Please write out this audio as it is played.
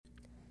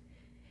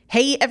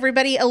Hey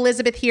everybody,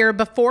 Elizabeth here.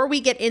 Before we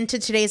get into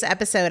today's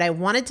episode, I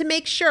wanted to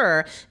make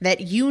sure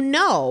that you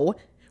know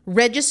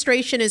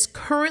registration is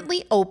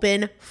currently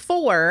open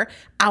for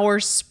our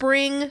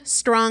Spring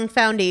Strong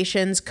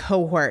Foundations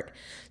cohort.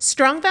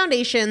 Strong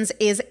Foundations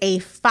is a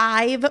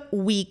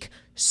 5-week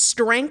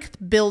strength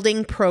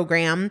building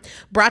program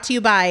brought to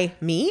you by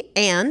me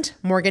and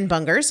Morgan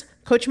Bungers.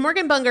 Coach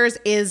Morgan Bungers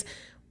is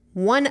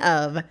one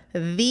of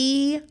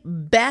the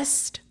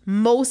best,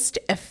 most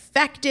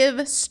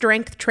effective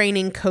strength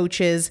training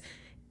coaches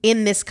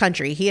in this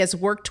country. He has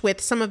worked with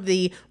some of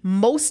the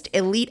most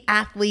elite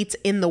athletes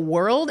in the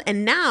world,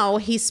 and now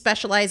he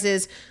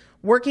specializes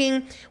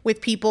working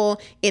with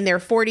people in their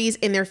 40s,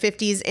 in their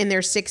 50s, in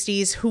their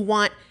 60s who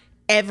want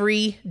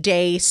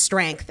everyday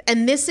strength.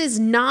 And this is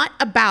not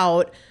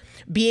about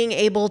being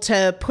able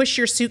to push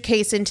your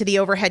suitcase into the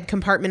overhead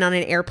compartment on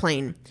an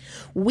airplane.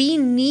 We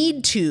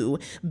need to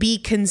be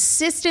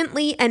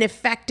consistently and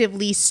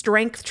effectively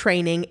strength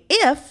training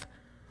if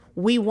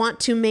we want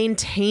to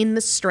maintain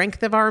the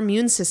strength of our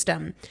immune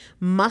system.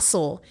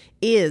 Muscle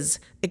is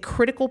a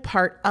critical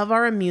part of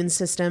our immune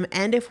system,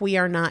 and if we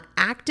are not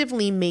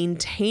actively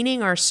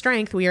maintaining our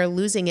strength, we are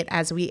losing it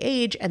as we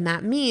age, and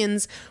that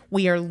means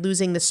we are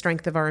losing the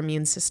strength of our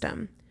immune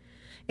system.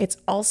 It's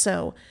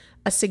also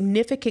a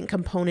significant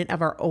component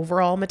of our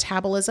overall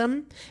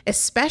metabolism,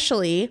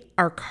 especially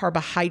our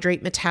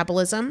carbohydrate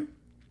metabolism.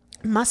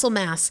 Muscle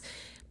mass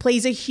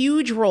plays a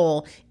huge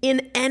role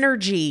in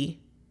energy,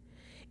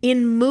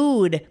 in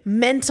mood,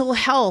 mental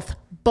health,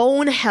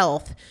 bone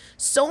health,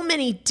 so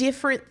many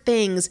different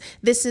things.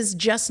 This is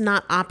just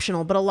not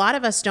optional, but a lot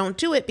of us don't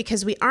do it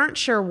because we aren't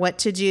sure what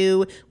to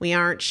do. We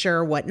aren't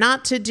sure what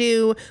not to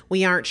do.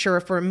 We aren't sure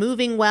if we're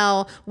moving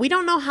well. We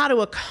don't know how to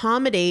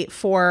accommodate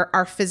for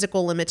our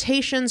physical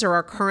limitations or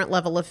our current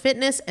level of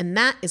fitness, and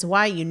that is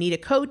why you need a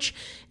coach,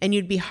 and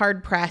you'd be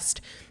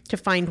hard-pressed to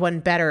find one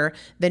better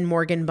than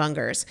Morgan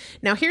Bungers.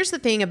 Now, here's the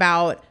thing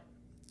about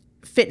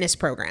fitness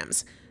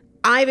programs.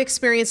 I've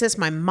experienced this.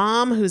 My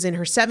mom, who's in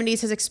her 70s,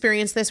 has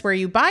experienced this, where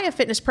you buy a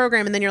fitness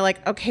program and then you're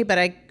like, okay, but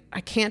I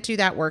can't do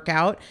that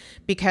workout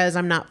because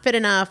I'm not fit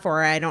enough,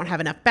 or I don't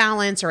have enough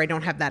balance, or I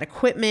don't have that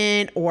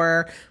equipment,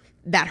 or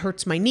that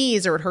hurts my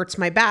knees, or it hurts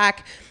my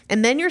back.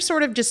 And then you're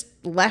sort of just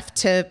left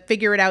to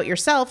figure it out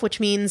yourself, which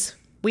means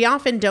we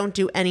often don't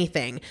do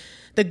anything.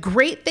 The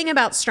great thing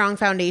about Strong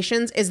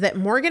Foundations is that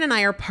Morgan and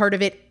I are part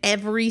of it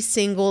every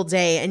single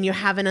day, and you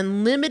have an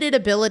unlimited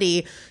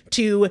ability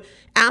to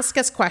ask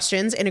us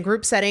questions in a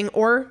group setting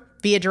or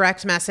via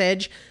direct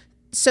message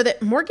so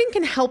that Morgan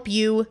can help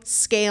you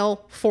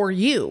scale for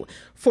you,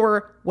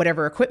 for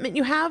whatever equipment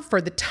you have, for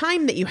the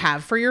time that you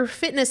have, for your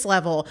fitness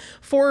level,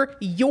 for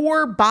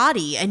your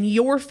body and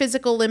your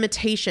physical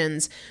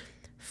limitations.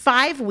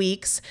 5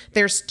 weeks,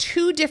 there's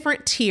 2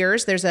 different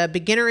tiers. There's a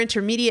beginner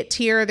intermediate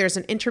tier. There's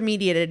an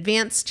intermediate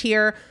advanced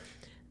tier.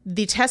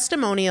 The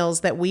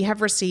testimonials that we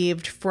have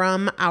received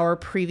from our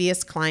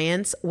previous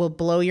clients will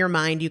blow your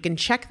mind. You can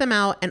check them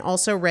out and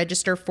also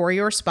register for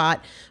your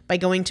spot by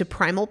going to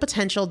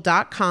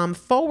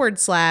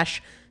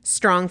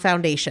primalpotential.com/strong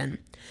foundation.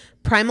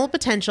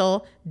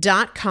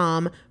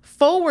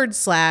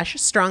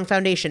 primalpotential.com/strong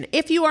foundation.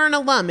 If you are an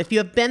alum, if you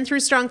have been through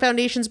Strong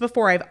Foundations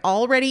before, I've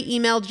already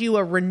emailed you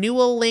a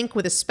renewal link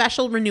with a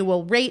special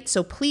renewal rate,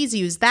 so please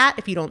use that.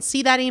 If you don't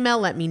see that email,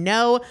 let me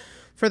know.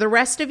 For the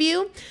rest of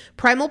you,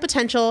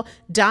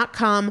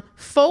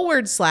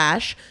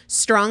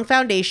 primalpotential.com/strong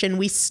foundation.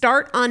 We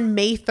start on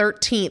May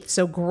 13th,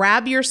 so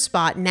grab your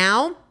spot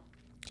now.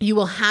 You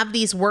will have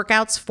these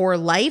workouts for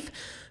life.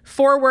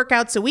 4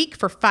 workouts a week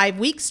for 5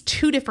 weeks,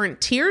 2 different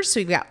tiers. So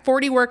you've got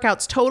 40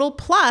 workouts total.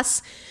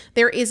 Plus,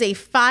 there is a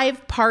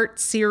 5-part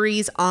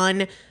series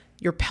on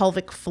your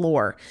pelvic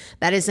floor.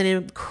 That is an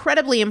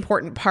incredibly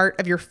important part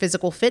of your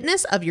physical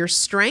fitness, of your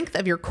strength,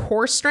 of your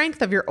core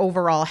strength, of your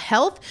overall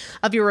health,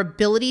 of your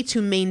ability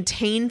to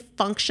maintain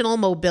functional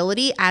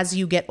mobility as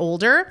you get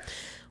older.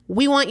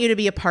 We want you to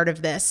be a part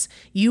of this.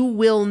 You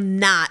will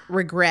not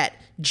regret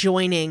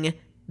joining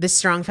the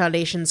Strong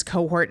Foundations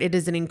cohort. It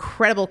is an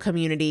incredible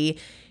community.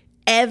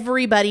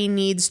 Everybody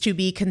needs to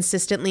be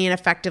consistently and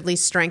effectively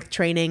strength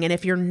training. And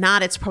if you're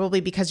not, it's probably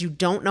because you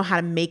don't know how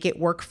to make it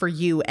work for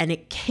you. And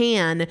it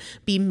can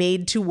be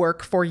made to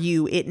work for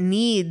you. It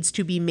needs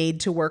to be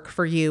made to work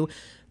for you.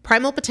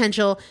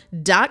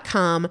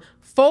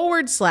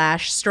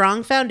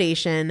 primalpotential.com/strong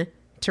foundation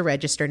to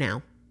register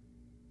now.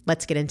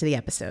 Let's get into the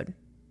episode.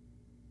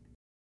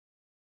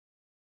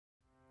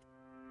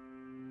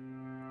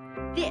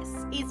 This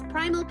is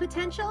Primal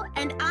Potential,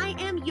 and I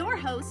am your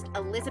host,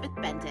 Elizabeth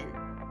Benton.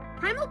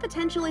 Primal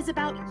Potential is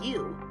about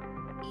you.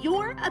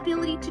 Your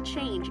ability to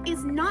change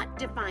is not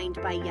defined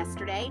by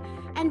yesterday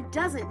and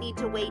doesn't need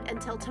to wait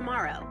until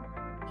tomorrow.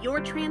 Your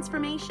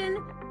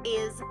transformation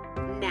is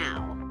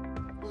now.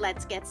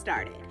 Let's get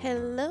started.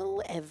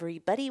 Hello,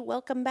 everybody.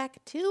 Welcome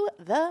back to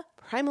the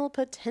Primal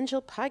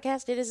Potential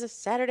Podcast. It is a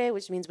Saturday,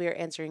 which means we are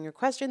answering your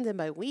questions. And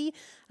by we,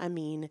 I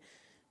mean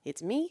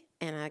it's me,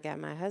 and I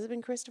got my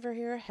husband, Christopher,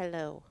 here.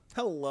 Hello.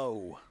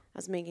 Hello. I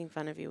was making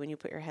fun of you when you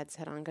put your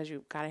headset on because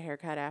you got a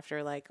haircut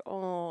after like,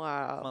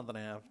 Month and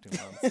a half, 2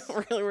 months.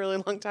 a really, really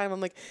long time. I'm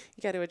like,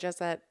 you got to adjust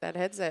that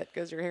headset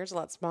because your hair's a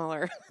lot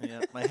smaller.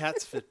 Yeah, my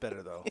hats fit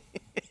better though.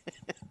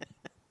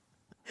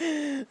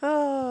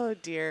 Oh,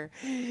 dear.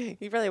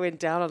 You probably went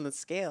down on the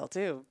scale,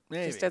 too.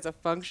 Maybe. Just as a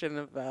function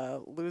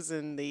of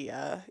losing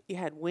the, you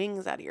had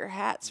wings out of your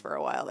hats for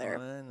a while there.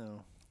 I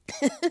know.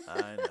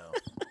 I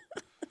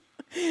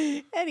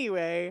know.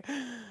 Anyway,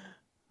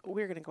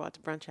 we're going to go out to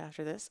brunch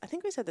after this. I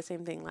think we said the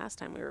same thing last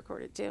time we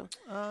recorded, too.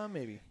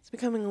 Maybe. It's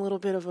becoming a little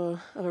bit of a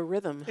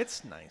rhythm.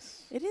 It's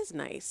nice. It is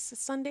nice.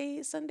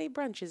 Sunday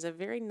brunch is a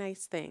very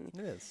nice thing.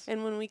 It is.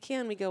 And when we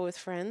can, we go with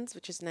friends,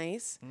 which is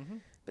nice. Mm-hmm.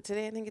 But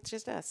today I think it's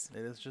just us. It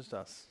is just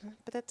us.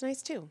 But that's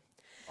nice, too.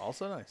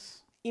 Also nice.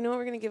 You know what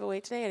we're going to give away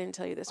today? I didn't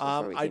tell you this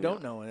before we I came don't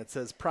out. know, and it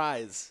says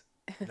prize.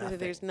 Nothing.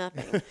 There's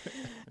nothing.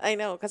 I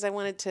know, because I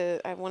wanted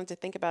to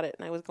think about it,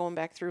 and I was going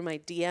back through my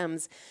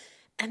DMs,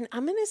 and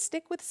I'm going to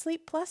stick with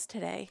Sleep Plus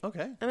today.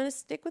 Okay. I'm going to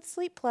stick with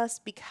Sleep Plus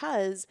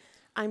because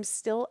I'm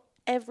still,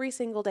 every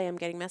single day I'm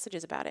getting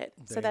messages about it.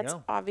 There so you that's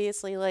go.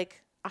 obviously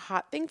like a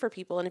hot thing for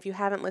people. And if you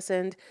haven't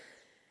listened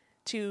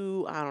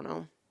to, I don't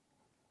know,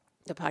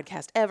 the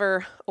podcast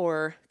ever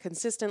or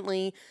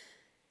consistently,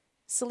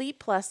 Sleep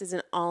Plus is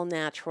an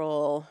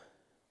all-natural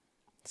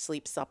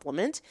sleep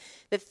supplement.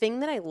 The thing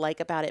that I like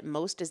about it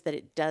most is that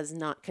it does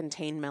not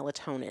contain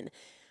melatonin.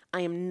 I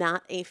am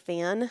not a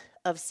fan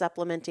of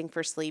supplementing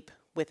for sleep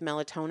with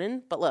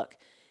melatonin, but look,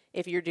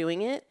 if you're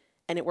doing it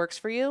and it works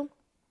for you,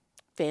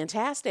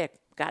 fantastic.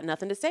 Got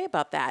nothing to say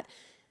about that.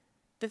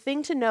 The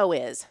thing to know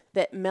is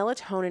that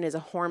melatonin is a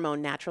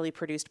hormone naturally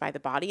produced by the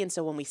body, and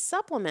so when we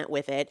supplement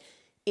with it,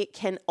 it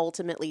can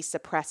ultimately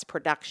suppress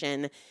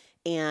production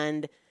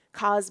and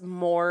cause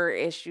more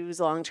issues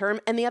long term.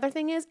 And the other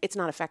thing is, it's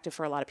not effective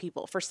for a lot of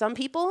people. For some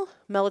people,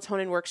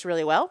 melatonin works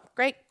really well.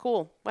 Great,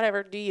 cool,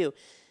 whatever, do you.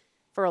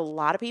 For a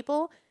lot of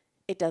people,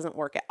 it doesn't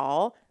work at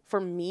all. For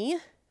me,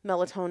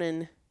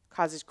 melatonin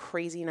causes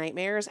crazy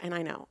nightmares, and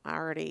I know,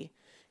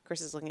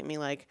 Chris is looking at me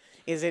like,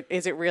 is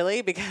it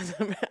really? Because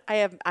I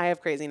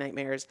have crazy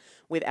nightmares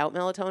without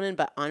melatonin,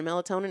 but on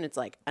melatonin, it's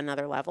like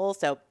another level.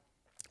 So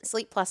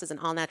Sleep Plus is an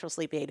all-natural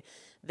sleep aid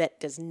that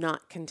does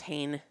not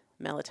contain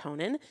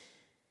melatonin.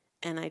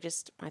 And I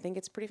think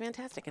it's pretty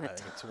fantastic. And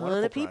It's a ton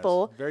wonderful of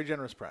people, prize. Very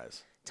generous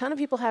prize. ton of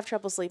people have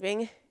trouble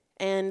sleeping.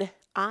 And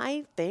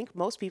I think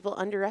most people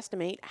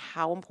underestimate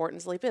how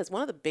important sleep is.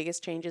 One of the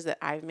biggest changes that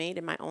I've made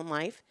in my own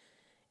life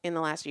in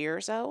the last year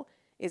or so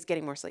is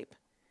getting more sleep.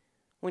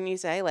 When you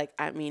say, like,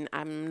 I mean,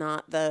 I'm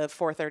not the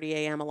 4:30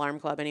 a.m. alarm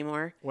club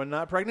anymore. When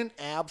not pregnant,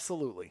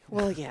 absolutely.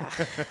 Well, yeah.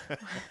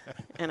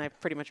 And I've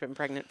pretty much been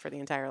pregnant for the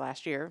entire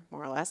last year,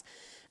 more or less.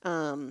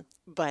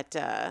 But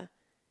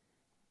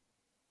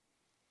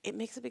it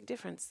makes a big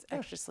difference,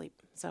 extra sleep.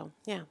 So,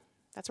 yeah,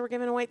 that's what we're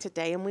giving away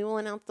today. And we will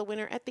announce the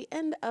winner at the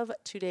end of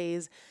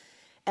today's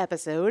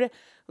episode.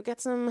 We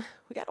got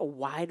a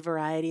wide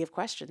variety of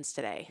questions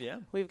today. Yeah.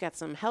 We've got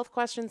some health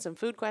questions, some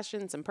food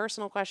questions, some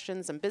personal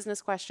questions, some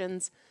business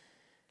questions.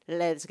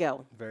 Let's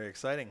go. Very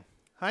exciting.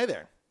 Hi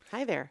there.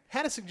 Hi there.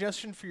 Had a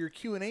suggestion for your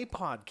Q&A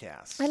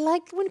podcast. I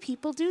like when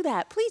people do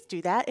that. Please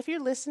do that. If you're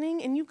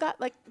listening and you've got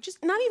like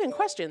just not even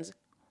questions.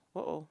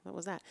 Uh-oh, what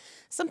was that?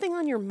 Something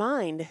on your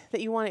mind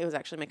that you want. It was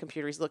actually my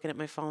computer. He's looking at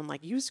my phone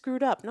like, you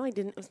screwed up. No, I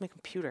didn't. It was my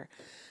computer.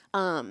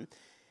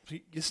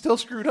 You still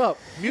screwed up.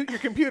 Mute your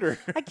computer.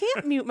 I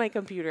can't mute my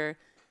computer.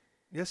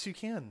 Yes, you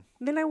can.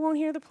 Then I won't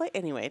hear the play.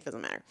 Anyway, it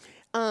doesn't matter.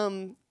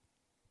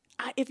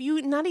 If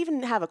you not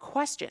even have a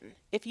question,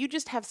 if you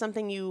just have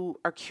something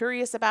you are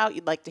curious about,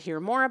 you'd like to hear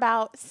more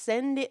about,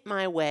 send it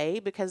my way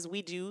because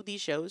we do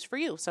these shows for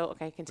you. So,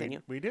 okay,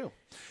 continue. We do.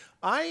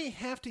 I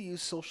have to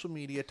use social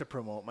media to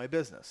promote my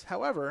business.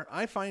 However,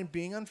 I find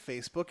being on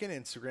Facebook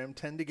and Instagram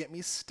tend to get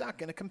me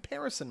stuck in a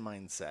comparison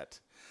mindset.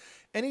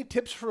 Any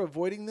tips for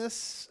avoiding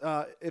this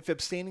if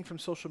abstaining from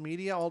social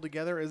media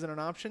altogether isn't an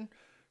option?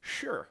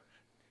 Sure.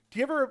 Do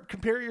you ever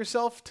compare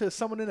yourself to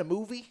someone in a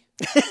movie?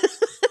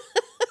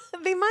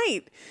 They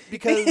might.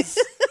 Because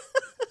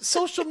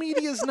social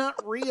media is not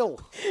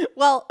real.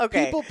 Well,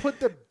 okay. People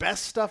put the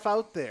best stuff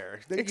out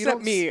there.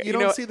 Except me. You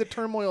don't see the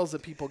turmoils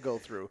that people go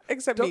through.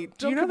 Except me.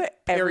 Do you know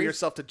that compare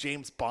yourself to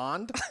James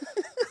Bond?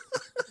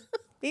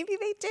 Maybe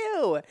they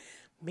do.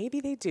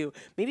 Maybe they do.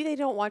 Maybe they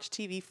don't watch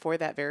TV for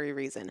that very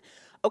reason.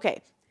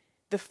 Okay.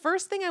 The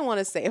first thing I want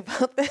to say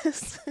about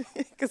this,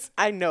 because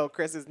I know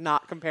Chris is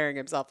not comparing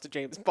himself to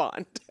James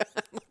Bond.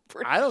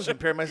 I don't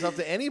compare myself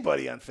to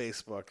anybody on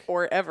Facebook.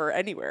 Or ever,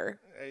 anywhere.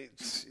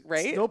 It's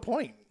Right? no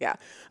point. Yeah.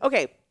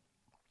 Okay.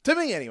 To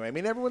me, anyway. I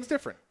mean, everyone's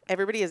different.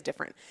 Everybody is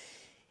different.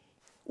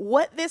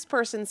 What this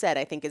person said,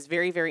 I think, is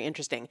very, very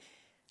interesting.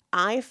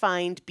 I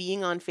find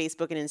being on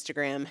Facebook and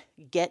Instagram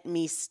get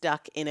me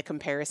stuck in a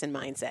comparison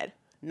mindset.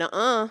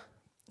 Nuh-uh.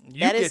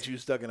 Get you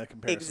stuck in a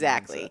comparison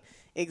Exactly. mindset.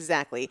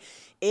 Exactly.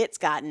 It's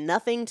got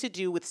nothing to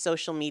do with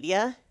social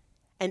media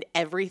and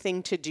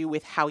everything to do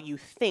with how you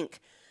think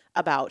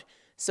about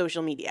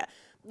social media.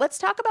 Let's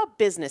talk about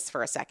business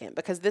for a second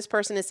because this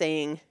person is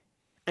saying,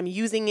 I'm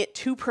using it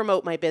to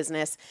promote my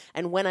business.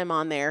 And when I'm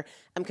on there,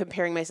 I'm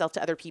comparing myself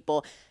to other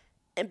people.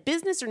 And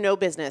business or no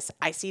business,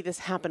 I see this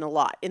happen a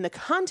lot. In the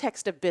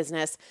context of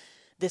business,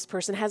 this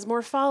person has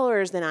more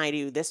followers than I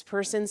do. This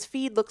person's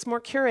feed looks more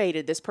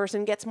curated. This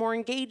person gets more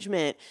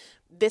engagement.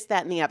 This,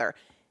 that, and the other.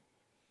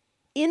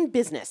 In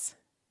business,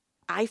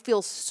 I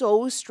feel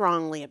so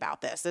strongly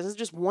about this. This is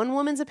just one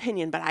woman's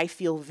opinion, but I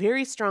feel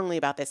very strongly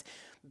about this.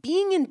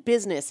 Being in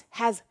business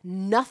has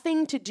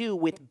nothing to do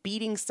with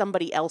beating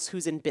somebody else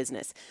who's in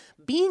business.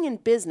 Being in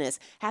business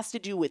has to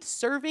do with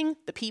serving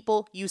the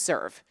people you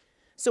serve.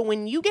 So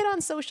when you get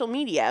on social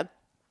media,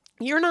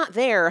 you're not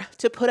there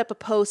to put up a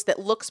post that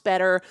looks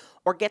better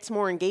or gets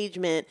more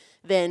engagement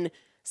than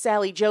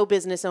Sally Joe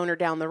business owner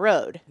down the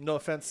road. No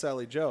offense,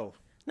 Sally Joe.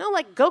 No,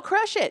 like, go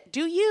crush it.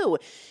 Do you.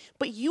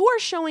 But you are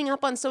showing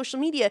up on social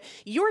media.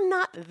 You're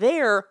not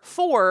there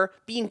for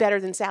being better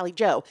than Sally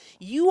Joe.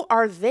 You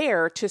are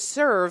there to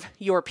serve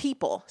your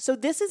people. So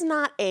this is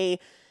not a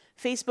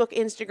Facebook,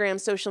 Instagram,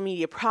 social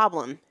media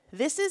problem.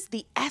 This is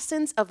the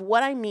essence of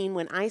what I mean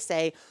when I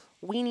say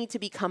we need to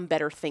become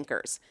better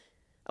thinkers.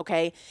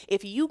 Okay?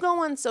 If you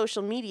go on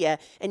social media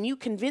and you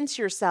convince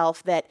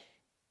yourself that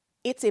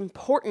it's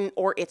important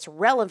or it's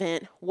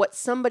relevant what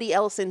somebody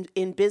else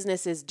in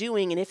business is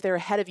doing, and if they're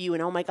ahead of you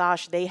and, oh my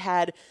gosh, they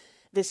had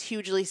this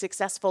hugely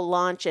successful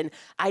launch and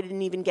I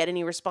didn't even get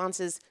any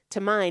responses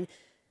to mine,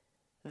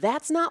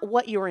 that's not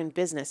what you're in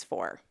business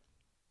for.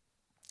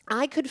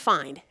 I could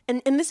find,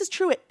 and this is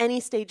true at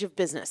any stage of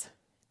business,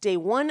 day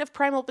one of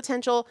Primal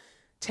Potential,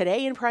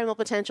 today in Primal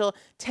Potential,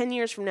 10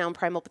 years from now in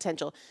Primal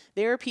Potential,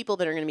 there are people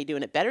that are going to be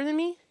doing it better than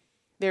me.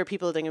 There are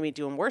people that are going to be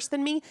doing worse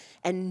than me,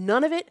 and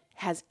none of it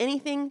has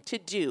anything to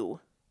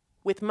do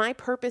with my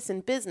purpose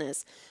in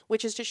business,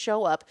 which is to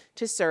show up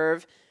to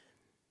serve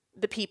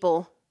the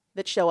people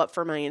that show up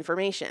for my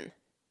information.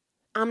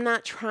 I'm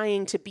not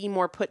trying to be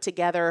more put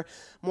together,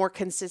 more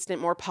consistent,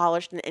 more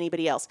polished than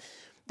anybody else.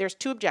 There's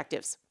two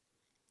objectives.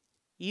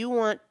 You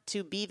want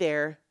to be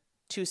there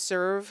to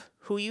serve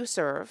who you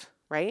serve,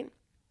 right?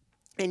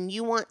 And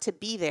you want to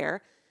be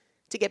there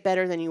to get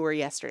better than you were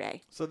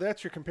yesterday. So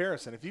that's your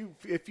comparison.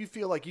 If you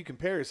feel like you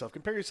compare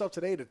yourself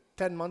today to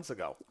 10 months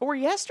ago. Or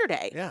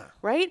yesterday. Yeah.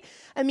 Right?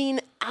 I mean,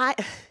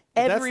 That's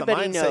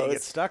everybody the mindset knows. you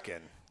get stuck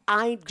in.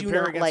 I do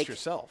Compare not against like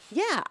yourself.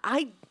 Yeah,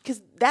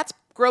 because that's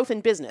growth in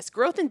business.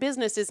 Growth in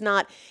business is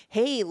not,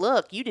 hey,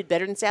 look, you did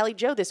better than Sally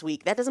Joe this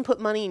week. That doesn't put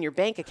money in your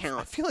bank I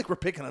account. feel like we're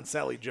picking on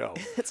Sally Joe.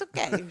 It's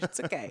okay. It's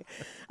okay.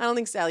 I don't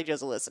think Sally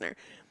Joe's a listener.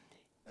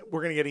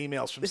 We're going to get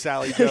emails from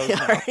Sally Joe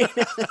now.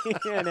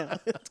 I know.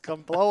 It's going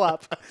to blow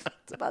up.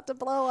 It's about to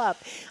blow up.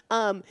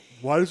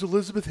 Why does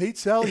Elizabeth hate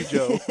Sally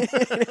Joe?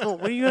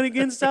 What are you got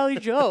against Sally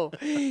Joe?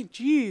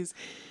 Jeez.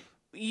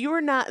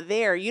 You're not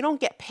there. You don't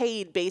get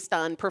paid based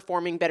on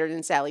performing better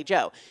than Sally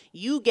Joe.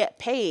 You get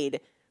paid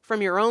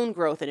from your own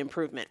growth and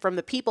improvement, from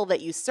the people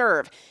that you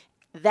serve.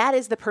 That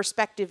is the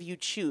perspective you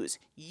choose.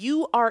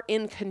 You are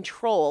in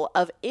control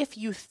of if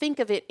you think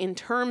of it in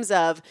terms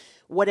of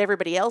what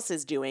everybody else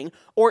is doing,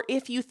 or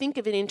if you think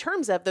of it in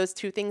terms of those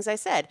two things I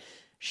said,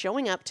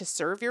 showing up to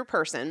serve your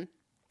person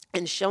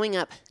and showing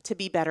up to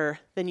be better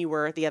than you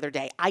were the other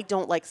day. I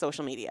don't like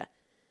social media.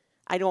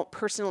 I don't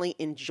personally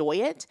enjoy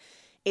it.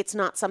 It's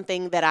not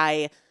something that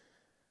I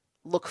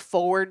look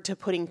forward to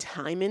putting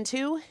time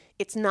into.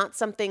 It's not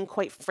something,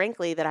 quite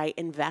frankly, that I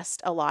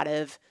invest a lot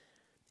of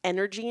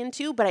energy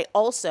into, but I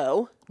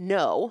also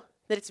know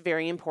that it's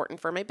very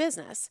important for my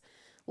business.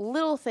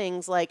 Little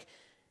things like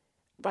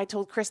I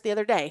told Chris the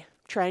other day,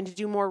 trying to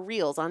do more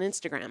reels on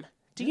Instagram.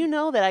 Do you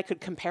know that I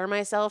could compare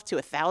myself to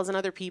 1,000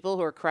 other people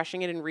who are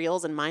crushing it in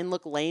reels and mine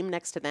look lame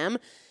next to them?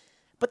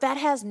 But that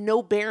has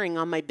no bearing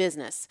on my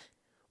business.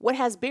 What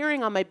has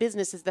bearing on my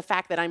business is the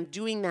fact that I'm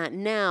doing that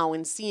now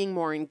and seeing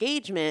more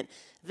engagement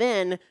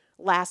than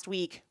last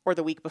week or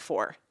the week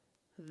before.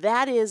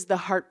 That is the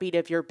heartbeat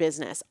of your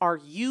business. Are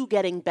you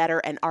getting better,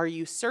 and are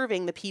you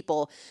serving the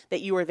people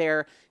that you are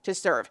there to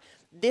serve?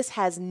 This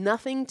has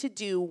nothing to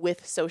do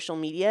with social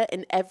media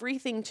and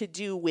everything to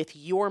do with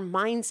your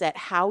mindset,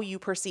 how you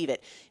perceive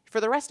it. For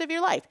the rest of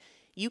your life,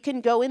 you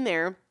can go in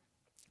there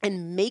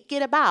and make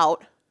it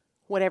about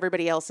what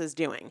everybody else is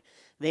doing.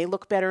 They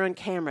look better on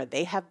camera.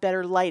 They have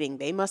better lighting.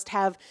 They must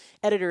have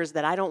editors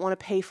that I don't want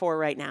to pay for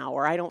right now,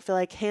 or I don't feel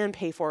I can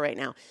pay for right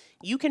now.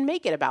 You can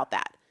make it about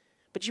that.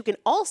 But you can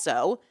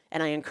also,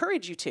 and I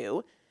encourage you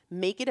to,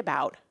 make it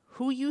about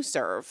who you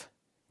serve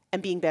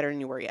and being better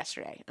than you were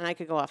yesterday. And I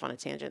could go off on a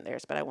tangent there,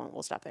 but I won't.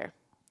 We'll stop there.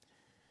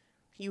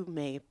 You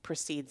may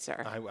proceed,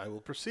 sir. I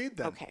will proceed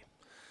then. Okay.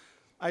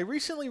 I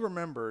recently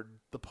remembered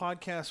the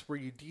podcast where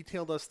you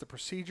detailed us the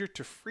procedure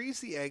to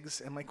freeze the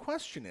eggs, and my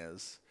question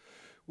is,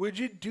 would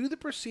you do the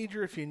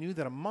procedure if you knew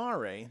that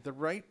Amare, the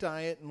right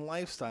diet and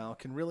lifestyle,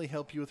 can really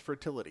help you with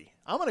fertility?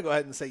 I'm going to go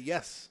ahead and say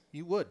yes,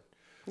 you would.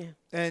 Yeah.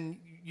 And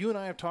you and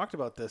I have talked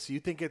about this.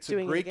 You think it's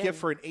Doing a it great again. gift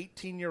for an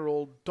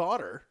 18-year-old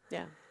daughter.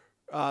 Yeah.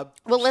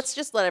 Well, let's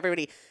just let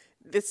everybody,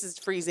 this is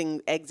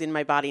freezing eggs in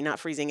my body, not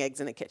freezing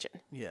eggs in the kitchen.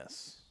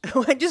 Yes.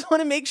 I just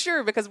want to make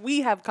sure because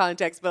we have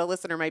context, but a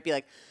listener might be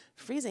like,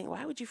 freezing?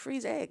 Why would you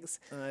freeze eggs?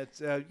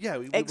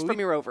 Eggs from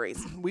your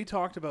ovaries. We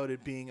talked about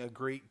it being a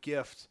great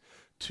gift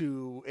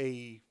to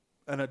a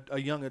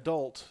young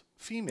adult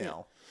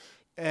female.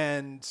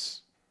 And,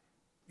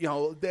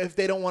 if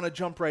they don't want to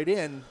jump right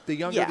in, the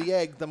younger the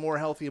egg, the more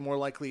healthy and more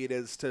likely it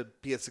is to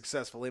be a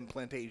successful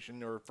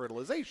implantation or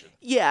fertilization.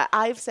 Yeah,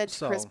 I've said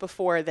to Chris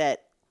before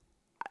that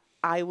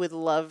I would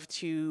love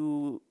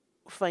to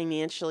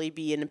financially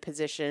be in a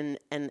position,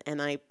 and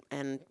I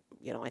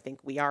think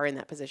we are in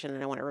that position,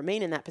 and I want to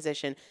remain in that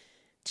position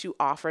to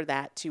offer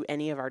that to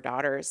any of our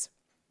daughters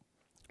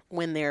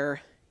when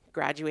they're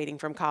graduating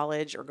from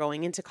college or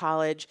going into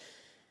college,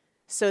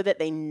 so that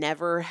they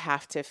never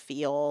have to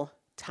feel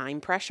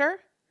time pressure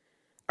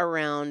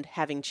around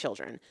having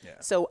children. Yeah.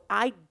 So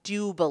I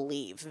do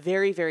believe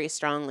very, very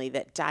strongly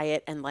that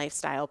diet and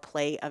lifestyle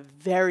play a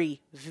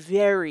very,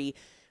 very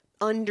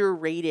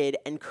underrated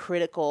and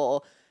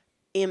critical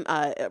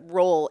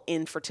role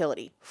in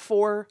fertility,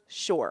 for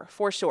sure.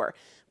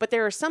 But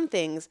there are some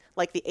things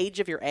like the age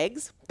of your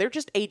eggs, they're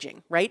just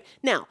aging, right?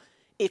 Now,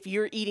 if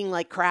you're eating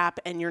like crap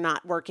and you're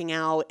not working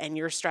out and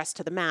you're stressed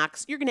to the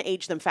max, you're going to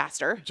age them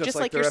faster, just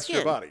like the your rest skin.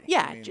 of your body.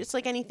 Yeah, just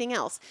like anything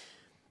else.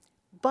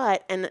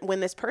 But, and when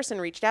this person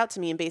reached out to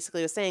me and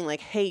basically was saying like,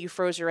 hey, you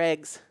froze your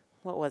eggs,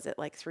 what was it,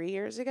 like 3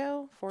 years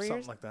ago, 4 years?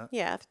 Something like that.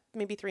 Yeah,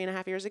 maybe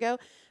 3.5 years ago.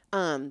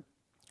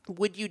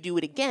 Would you do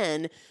it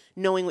again,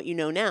 knowing what you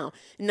know now?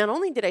 Not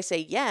only did I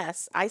say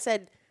yes, I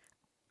said,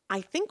 I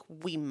think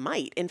we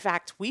might. In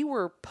fact, we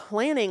were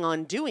planning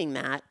on doing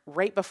that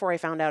right before I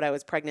found out I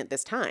was pregnant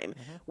this time.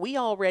 Mm-hmm. We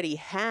already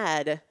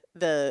had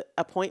the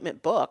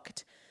appointment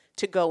booked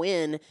to go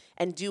in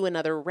and do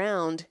another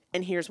round,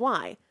 and here's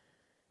why.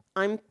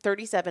 I'm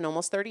 37,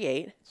 almost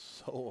 38.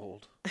 So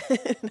old.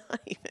 Not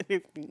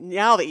even,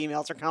 now the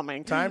emails are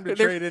coming. Time to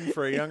trade in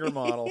for a younger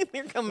model.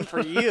 They're coming for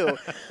you.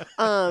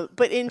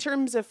 But in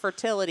terms of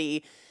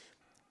fertility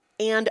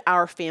and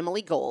our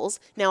family goals,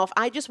 now if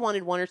I just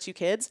wanted 1 or 2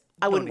 kids,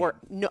 I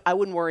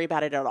wouldn't worry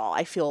about it at all.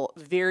 I feel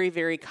very,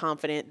 very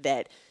confident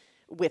that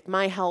with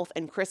my health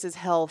and Chris's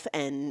health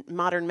and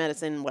modern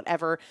medicine,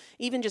 whatever,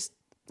 even just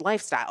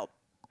lifestyle,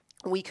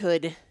 we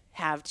could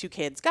have 2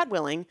 kids, God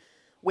willing,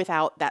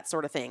 without that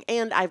sort of thing.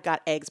 And I've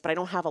got eggs, but I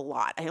don't have a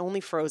lot. I only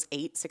froze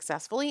 8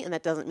 successfully, and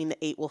that doesn't mean that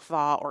 8 will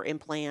thaw or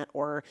implant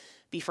or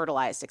be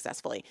fertilized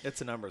successfully.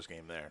 It's a numbers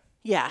game there.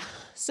 Yeah.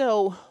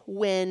 So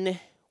when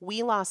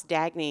we lost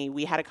Dagny,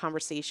 we had a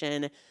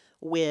conversation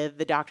with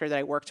the doctor that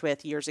I worked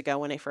with years ago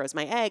when I froze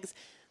my eggs,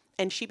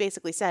 and she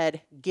basically said,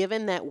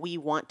 given that we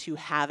want to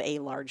have a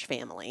large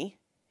family,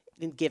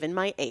 and given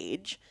my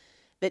age,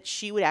 that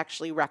she would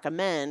actually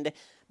recommend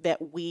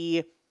that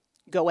we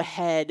go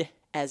ahead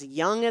as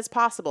young as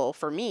possible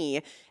for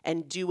me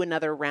and do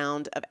another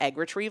round of egg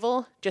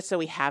retrieval just so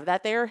we have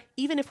that there,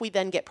 even if we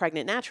then get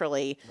pregnant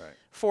naturally. Right.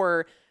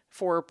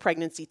 for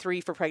pregnancy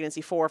 3, for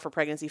pregnancy 4, for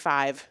pregnancy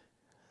 5,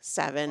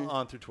 7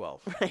 on through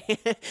 12.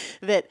 Right?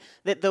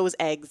 that those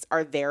eggs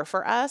are there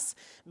for us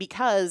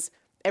because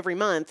every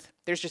month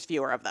there's just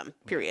fewer of them,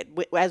 period.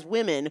 As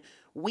women,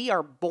 we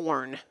are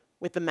born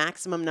with the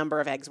maximum number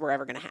of eggs we're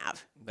ever going to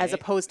have, as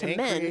opposed to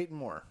men. Create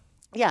more.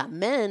 Yeah,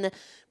 men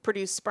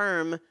produce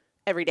sperm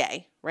every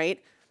day,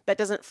 right? That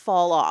doesn't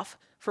fall off.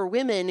 For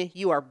women,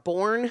 you are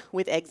born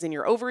with eggs in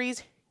your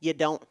ovaries. You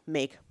don't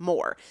make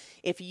more.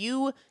 If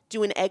you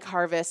do an egg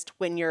harvest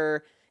when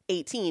you're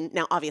 18,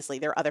 now obviously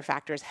there are other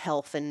factors,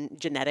 health and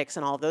genetics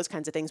and all of those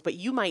kinds of things, but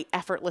you might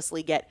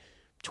effortlessly get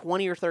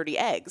 20 or 30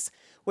 eggs.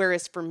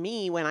 Whereas for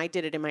me, when I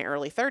did it in my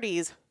early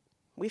 30s,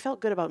 we felt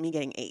good about me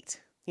getting 8,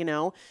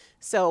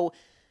 So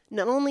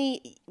not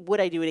only would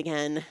I do it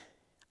again,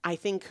 I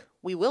think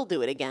we will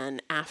do it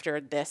again after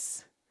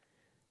this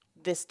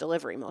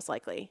delivery, most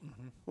likely.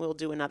 Mm-hmm. We'll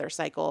do another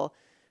cycle,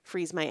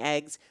 freeze my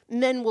eggs,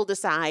 and then we'll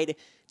decide,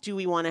 do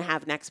we want to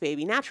have next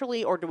baby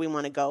naturally, or do we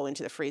want to go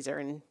into the freezer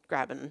and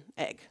grab an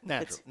egg?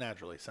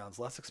 Naturally sounds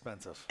less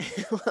expensive.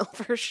 Well,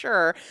 for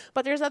sure.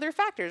 But there's other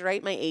factors,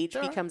 right? My age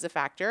becomes a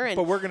factor.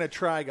 But we're going to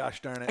try,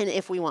 gosh darn it. And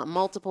if we want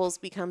multiples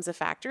becomes a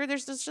factor.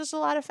 There's just a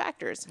lot of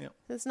factors. Yep.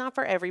 It's not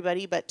for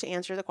everybody, but to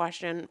answer the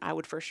question, I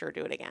would for sure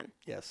do it again.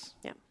 Yes.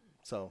 Yeah.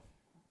 So,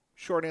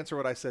 short answer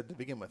what I said to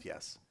begin with,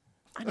 yes.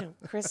 I know.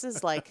 Chris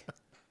is like,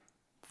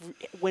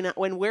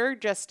 when we're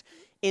just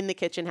in the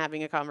kitchen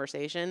having a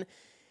conversation,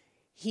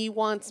 he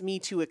wants me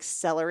to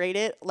accelerate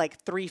it like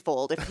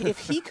threefold.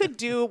 If he could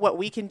do what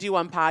we can do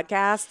on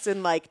podcasts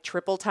in like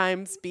triple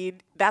time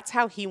speed, that's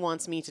how he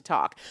wants me to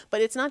talk.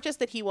 But it's not just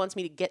that he wants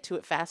me to get to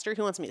it faster.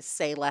 He wants me to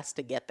say less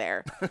to get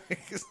there.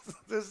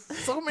 There's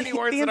so many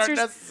words that aren't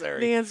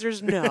necessary. The answer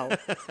is no.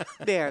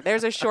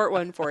 There's a short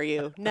one for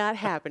you. Not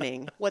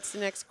happening. What's the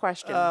next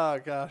question? Oh,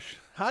 gosh.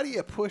 How do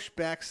you push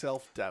back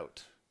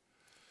self-doubt?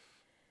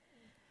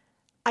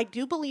 I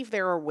do believe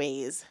there are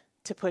ways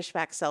to push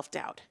back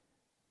self-doubt.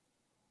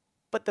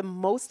 But the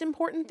most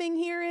important thing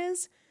here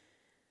is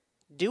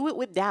do it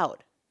with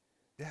doubt.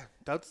 Yeah,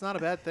 doubt's not a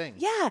bad thing.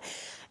 Yeah.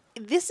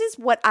 This is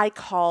what I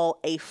call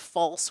a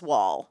false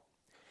wall.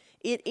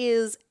 It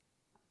is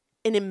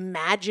an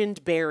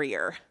imagined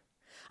barrier.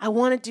 I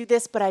want to do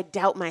this, but I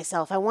doubt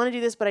myself. I want to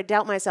do this, but I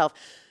doubt myself.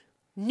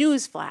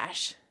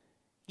 Newsflash.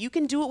 You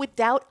can do it with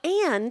doubt,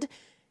 and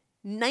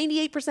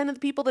 98% of the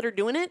people that are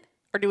doing it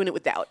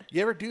with doubt.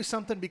 You ever do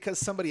something because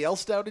somebody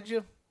else doubted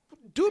you?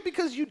 Do it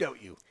because you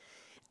doubt you.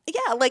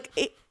 Yeah, like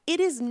it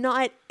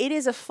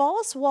is a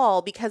false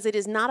wall because it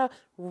is not a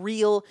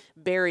real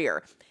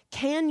barrier.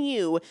 Can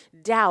you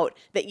doubt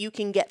that you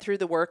can get through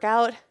the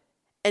workout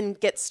and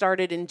get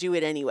started and do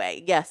it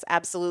anyway? Yes,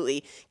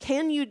 absolutely.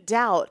 Can you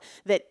doubt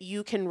that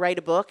you can write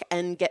a book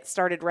and get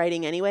started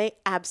writing anyway?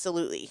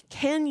 Absolutely.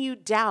 Can you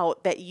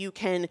doubt that you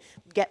can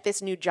get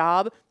this new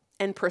job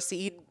and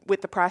proceed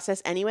with the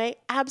process anyway?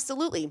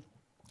 Absolutely.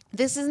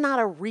 This is not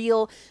a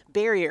real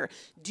barrier.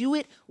 Do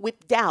it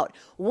with doubt.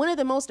 One of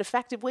the most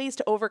effective ways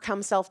to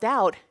overcome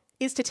self-doubt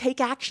is to take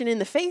action in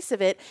the face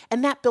of it,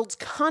 and that builds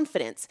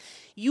confidence.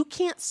 You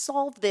can't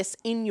solve this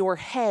in your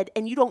head,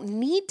 and you don't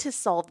need to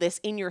solve this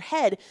in your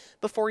head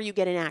before you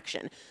get in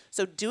action.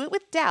 So do it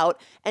with doubt,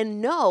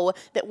 and know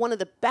that one of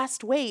the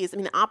best ways,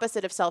 the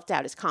opposite of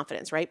self-doubt is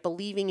confidence, right?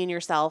 Believing in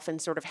yourself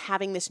and sort of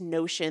having this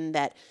notion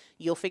that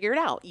you'll figure it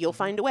out, you'll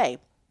find a way.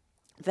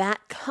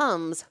 That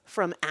comes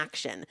from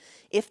action.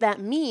 If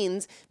that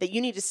means that you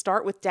need to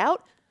start with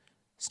doubt,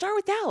 start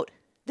with doubt.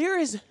 There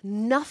is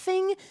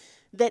nothing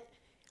that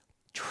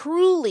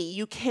truly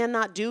you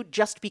cannot do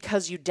just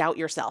because you doubt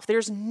yourself.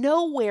 There's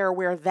nowhere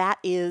where that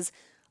is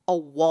a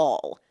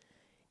wall.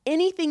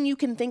 Anything you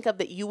can think of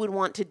that you would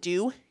want to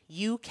do,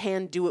 you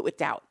can do it with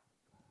doubt.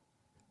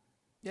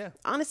 Yeah.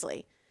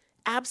 Honestly,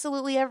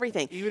 absolutely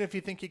everything. Even if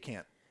you think you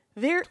can't.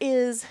 There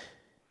is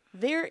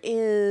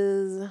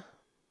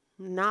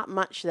not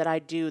much that I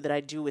do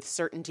with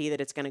certainty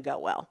that it's going to go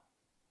well.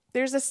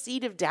 There's a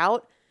seed of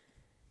doubt.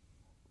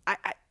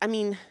 I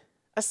mean,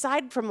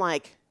 aside from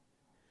like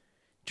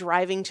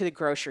driving to the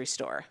grocery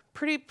store,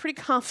 pretty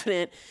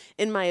confident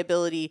in my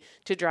ability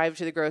to drive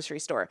to the grocery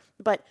store.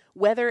 But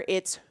whether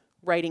it's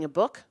writing a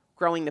book,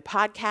 growing the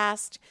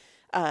podcast,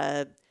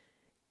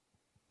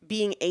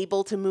 being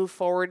able to move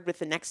forward with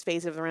the next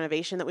phase of the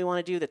renovation that we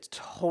want to do, that's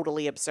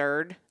totally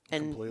absurd.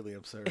 And completely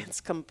absurd.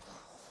 It's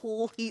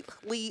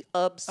completely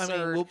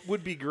absurd.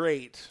 Would be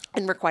great.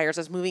 And requires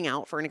us moving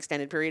out for an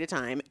extended period of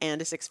time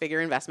and a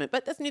 6-figure investment.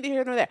 But that's neither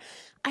here nor there.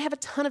 I have a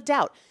ton of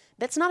doubt.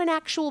 That's not an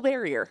actual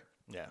barrier.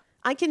 Yeah.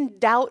 I can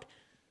doubt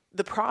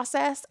the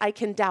process. I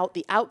can doubt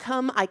the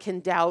outcome. I can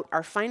doubt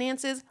our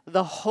finances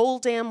the whole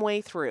damn way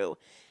through.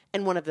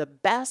 And one of the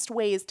best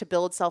ways to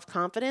build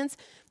self-confidence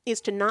is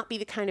to not be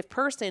the kind of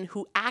person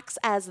who acts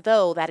as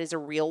though that is a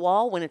real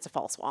wall when it's a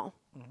false wall.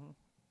 Mm-hmm.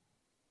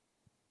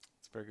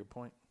 That's a very good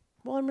point.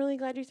 Well, I'm really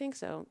glad you think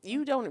so.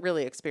 You don't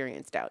really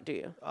experience doubt, do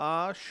you?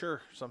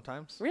 Sure,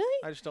 sometimes.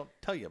 Really? I just don't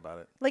tell you about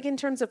it. Like in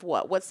terms of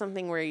what? What's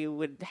something where you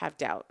would have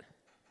doubt?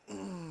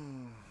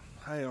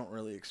 I don't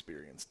really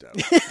experience doubt.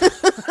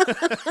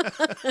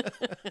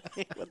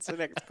 What's the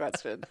next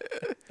question?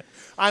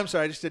 I'm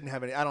sorry, I just didn't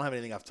have any. I don't have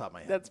anything off the top of my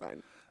head. That's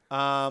fine.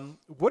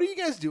 What are you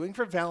guys doing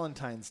for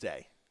Valentine's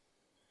Day?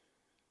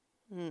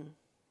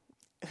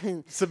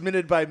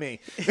 Submitted by me.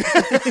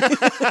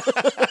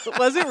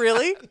 Was it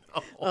really?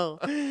 No. Oh,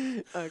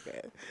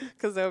 okay.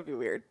 Because that would be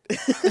weird.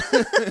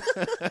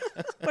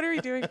 What are we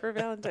doing for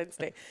Valentine's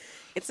Day?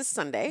 It's a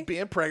Sunday.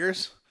 Being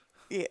preggers.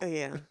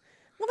 Yeah.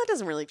 Well, that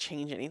doesn't really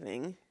change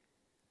anything.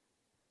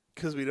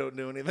 Because we don't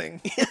do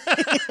anything.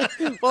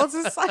 Well, it's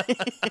a Sunday.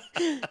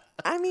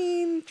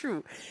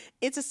 True.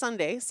 It's a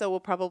Sunday, so we'll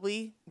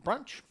probably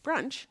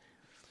brunch.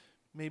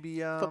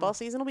 Maybe Football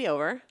season will be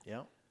over.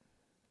 Yeah.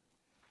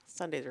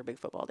 Sundays are a big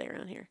football day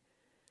around here.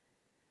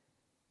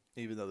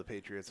 Even though the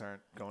Patriots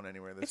aren't going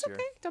anywhere this It's year.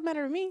 okay. Don't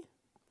matter to me.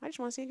 I just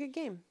want to see a good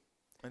game.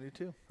 I do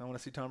too. I want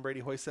to see Tom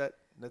Brady hoist that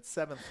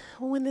 7th.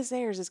 Well, when this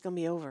airs, it's going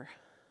to be over.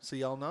 So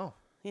y'all know.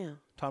 Yeah.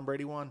 Tom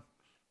Brady won.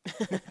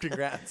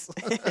 Congrats.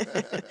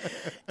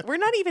 We're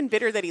not even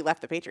bitter that he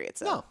left the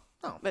Patriots. Though.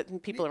 No.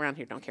 But people around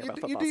here don't care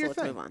about football, do so your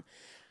let's thing. move on.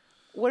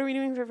 What are we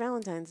doing for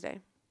Valentine's Day?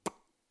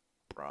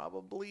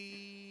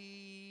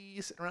 Probably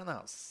sitting around the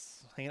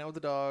house, hanging out with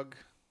the dog,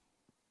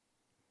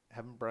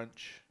 having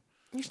brunch.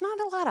 There's not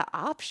a lot of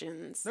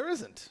options. There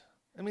isn't.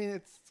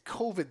 It's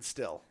COVID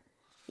still.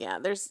 Yeah,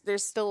 there's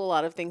still a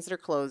lot of things that are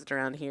closed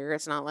around here.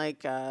 It's not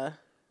like we're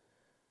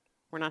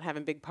not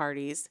having big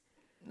parties.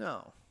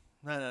 No.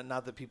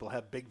 Not that people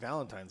have big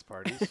Valentine's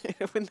parties.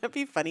 Wouldn't that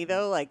be funny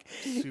though? Like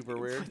Super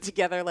weird. Put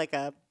together like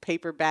a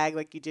paper bag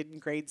like you did in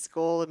grade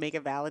school and make a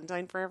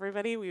Valentine for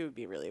everybody. We would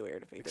be really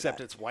weird if we did Except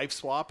that. it's wife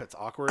swap. It's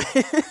awkward.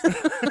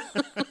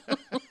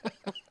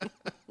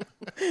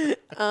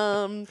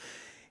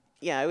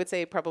 Yeah, I would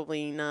say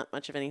probably not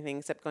much of anything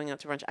except going out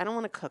to brunch. I don't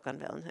want to cook on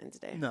Valentine's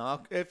Day.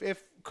 No,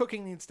 if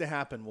cooking needs to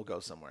happen, we'll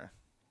go somewhere.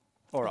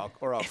 Or I'll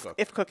cook.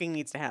 If cooking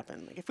needs to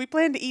happen. Like if we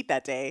plan to eat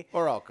that day.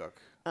 Or I'll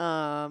cook.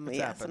 Yeah, so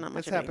happened. not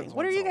much This of anything. happens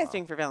What are once you in a guys while.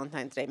 doing for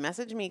Valentine's Day?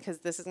 Message me because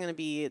this is going to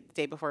be the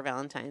day before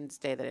Valentine's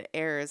Day that it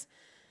airs.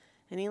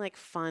 Any like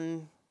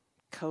fun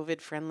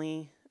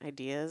COVID-friendly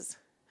ideas?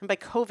 And by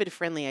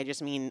COVID-friendly, I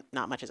just mean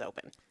not much is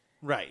open.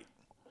 Right.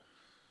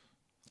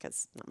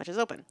 Because not much is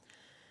open.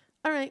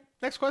 All right.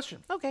 Next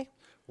question. Okay.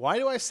 Why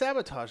do I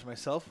sabotage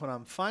myself when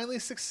I'm finally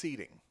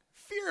succeeding?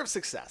 Fear of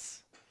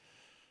success.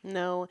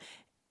 No.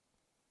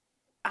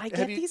 I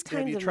get these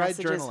kinds of Have you tried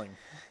messages. journaling?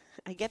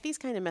 I get these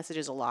kind of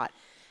messages a lot.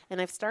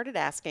 And I've started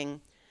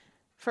asking,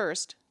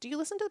 first, do you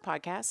listen to the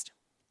podcast?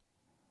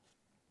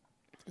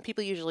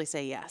 People usually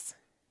say yes.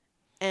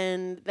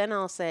 And then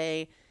I'll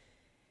say,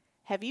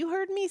 have you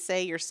heard me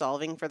say you're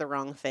solving for the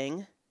wrong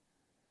thing?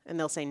 And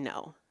they'll say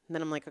no. And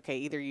then I'm like, okay,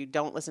 either you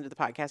don't listen to the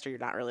podcast or you're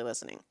not really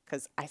listening,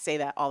 because I say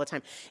that all the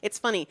time. It's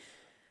funny.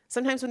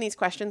 Sometimes when these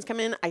questions come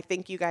in, I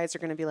think you guys are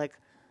going to be like,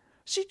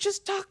 she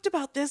just talked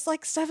about this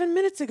like 7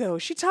 minutes ago.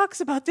 She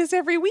talks about this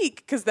every week,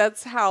 because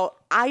that's how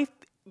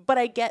but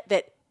I get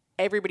that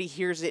everybody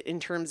hears it in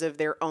terms of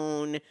their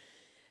own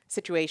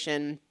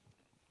situation.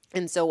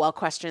 And so while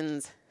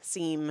questions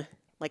seem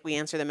like we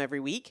answer them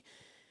every week,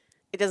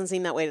 it doesn't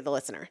seem that way to the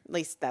listener. At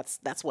least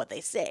that's what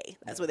they say.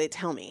 That's what they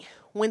tell me.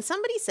 When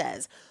somebody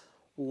says,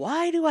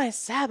 why do I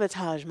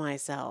sabotage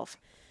myself?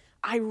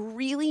 I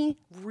really,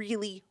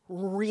 really,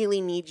 really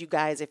need you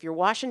guys. If you're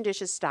washing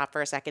dishes, stop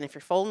for a second. If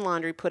you're folding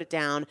laundry, put it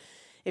down.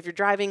 If you're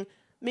driving,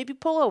 maybe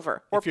pull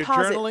over or if you're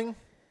pause journaling,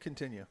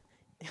 continue.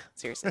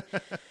 Seriously.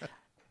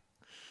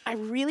 I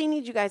really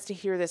need you guys to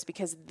hear this,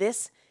 because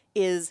this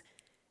is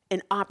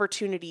an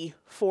opportunity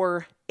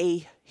for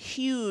a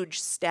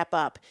huge step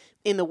up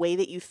in the way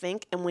that you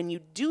think. And when you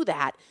do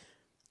that,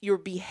 your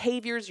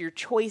behaviors, your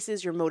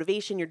choices, your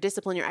motivation, your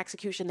discipline, your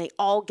execution, they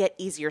all get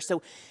easier.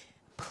 So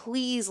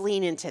please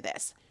lean into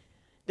this.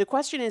 The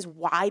question is,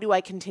 why do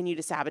I continue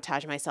to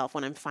sabotage myself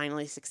when I'm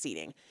finally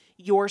succeeding?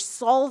 You're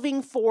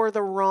solving for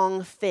the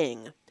wrong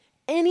thing.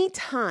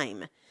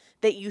 Anytime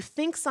that you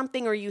think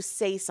something or you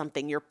say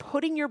something, you're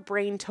putting your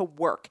brain to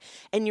work.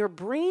 And your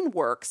brain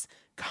works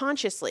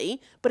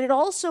consciously, but it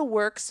also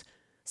works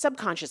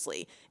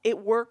subconsciously. It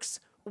works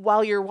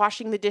while you're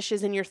washing the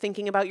dishes and you're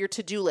thinking about your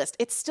to-do list.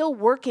 It's still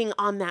working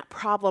on that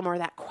problem or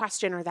that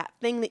question or that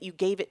thing that you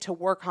gave it to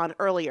work on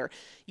earlier.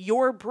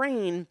 Your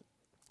brain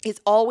is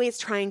always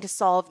trying to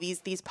solve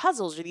these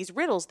puzzles or these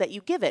riddles that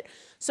you give it.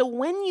 So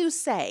when you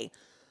say,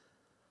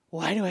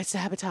 why do I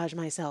sabotage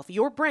myself?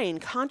 Your brain,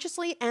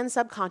 consciously and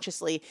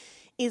subconsciously,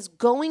 is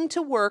going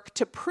to work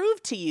to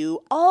prove to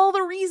you all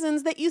the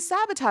reasons that you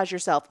sabotage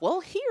yourself.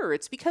 Well, here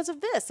it's because of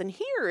this, and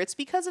here it's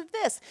because of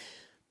this.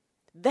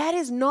 That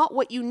is not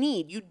what you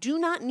need. You do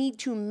not need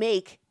to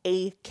make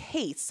a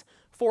case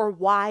for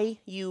why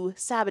you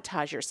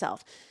sabotage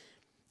yourself.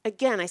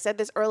 Again, I said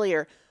this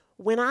earlier.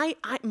 When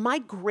my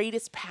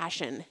greatest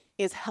passion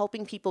is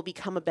helping people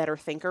become a better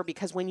thinker,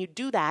 because when you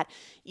do that,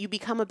 you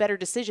become a better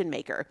decision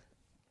maker.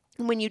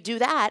 And when you do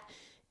that,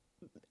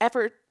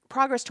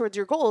 progress towards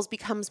your goals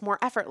becomes more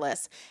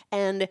effortless,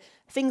 and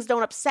things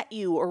don't upset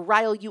you or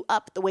rile you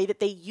up the way that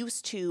they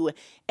used to,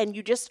 and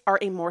you just are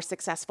a more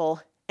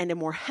successful and a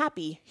more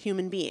happy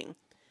human being.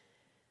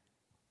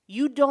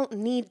 You don't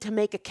need to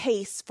make a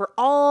case for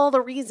all the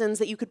reasons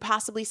that you could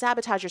possibly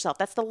sabotage yourself.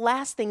 That's the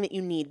last thing that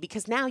you need,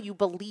 because now you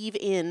believe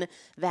in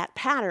that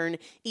pattern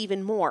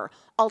even more.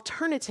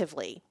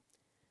 Alternatively,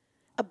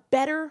 a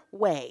better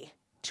way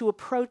to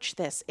approach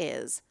this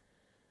is,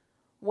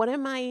 what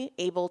am I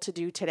able to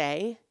do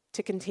today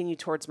to continue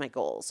towards my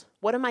goals?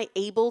 What am I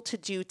able to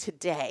do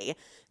today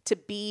to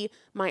be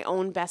my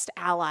own best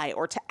ally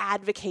or to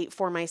advocate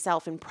for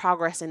myself in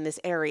progress in this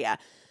area?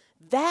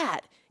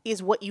 That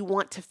is what you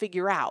want to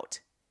figure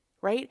out,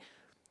 right?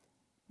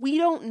 We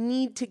don't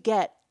need to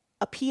get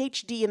a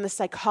PhD in the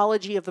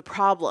psychology of the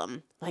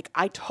problem. Like,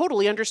 I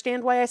totally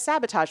understand why I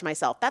sabotage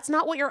myself. That's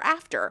not what you're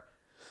after.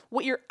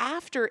 What you're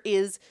after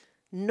is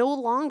no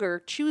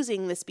longer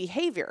choosing this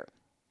behavior.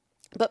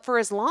 But for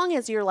as long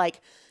as you're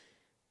like,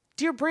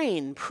 dear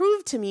brain,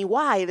 prove to me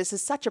why this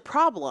is such a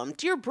problem.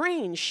 Dear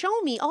brain,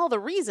 show me all the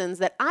reasons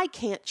that I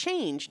can't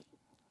change.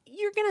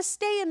 You're going to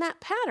stay in that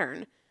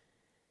pattern.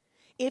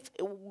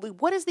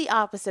 What is the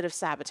opposite of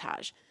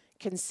sabotage?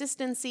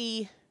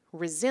 Consistency,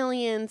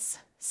 resilience,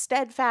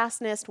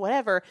 steadfastness,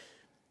 whatever.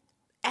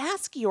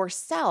 Ask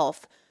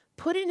yourself,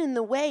 put it in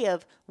the way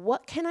of,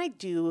 what can I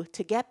do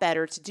to get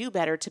better, to do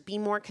better, to be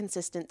more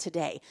consistent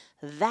today?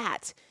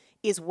 That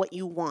is what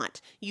you want.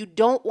 You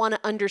don't want to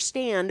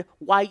understand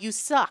why you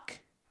suck.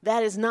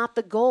 That is not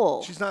the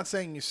goal. She's not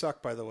saying you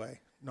suck, by the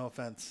way. No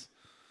offense.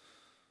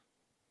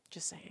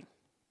 Just saying.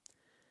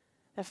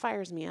 That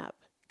fires me up.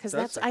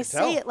 Because I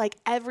say it like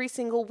every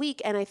single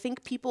week. And I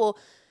think people,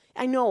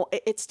 I know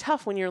it's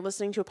tough when you're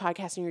listening to a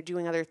podcast and you're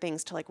doing other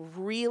things to like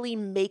really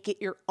make it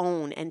your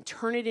own and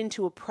turn it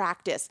into a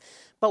practice.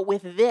 But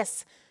with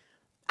this,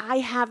 I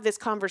have this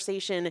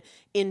conversation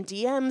in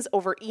DMs,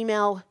 over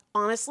email,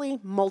 honestly,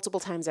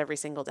 multiple times every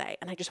single day.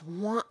 And I just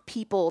want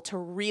people to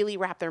really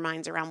wrap their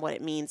minds around what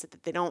it means,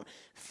 that they don't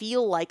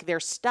feel like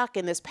they're stuck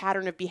in this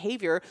pattern of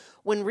behavior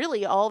when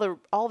really all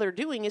they're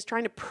doing is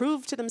trying to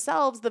prove to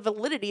themselves the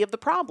validity of the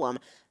problem.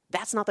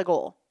 That's not the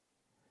goal.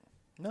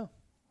 No.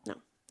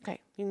 Okay,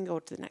 you can go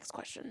to the next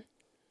question.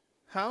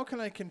 How can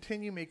I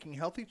continue making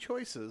healthy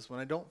choices when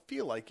I don't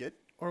feel like it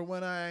or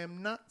when I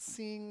am not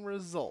seeing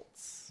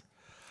results?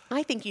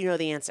 I think you know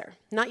the answer.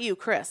 Not you,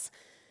 Chris.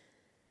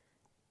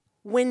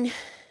 When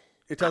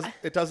It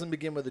doesn't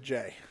begin with a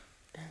J.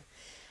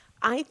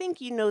 I think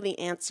you know the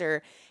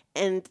answer,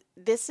 and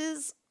this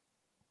is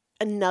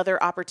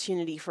another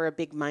opportunity for a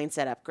big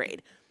mindset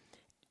upgrade.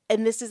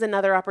 And this is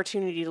another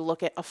opportunity to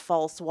look at a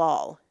false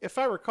wall. If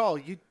I recall,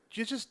 you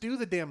just do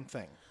the damn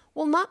thing.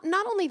 Well, not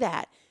only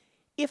that,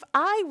 if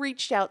I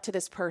reached out to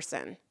this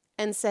person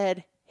and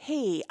said,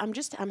 hey, I'm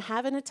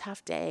having a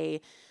tough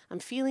day. I'm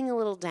feeling a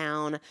little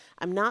down.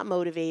 I'm not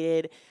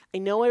motivated. I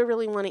know I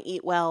really want to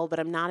eat well, but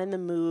I'm not in the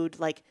mood.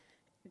 Like,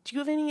 do you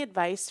have any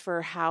advice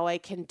for how I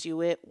can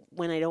do it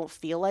when I don't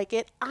feel like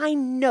it? I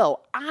know.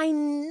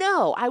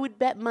 I would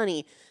bet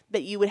money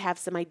that you would have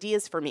some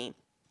ideas for me.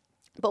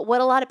 But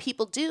what a lot of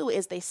people do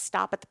is they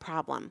stop at the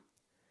problem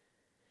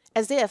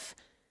as if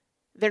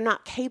they're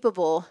not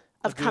capable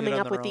of coming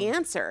up with the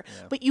answer.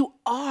 Yeah. But you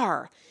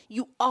are.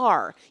 You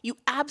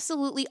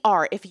absolutely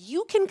are. If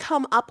you can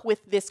come up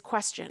with this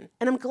question,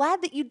 and I'm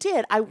glad that you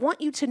did, I want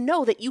you to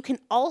know that you can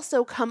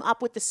also come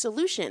up with the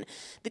solution.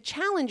 The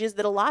challenge is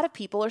that a lot of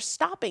people are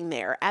stopping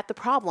there at the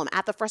problem,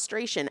 at the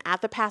frustration,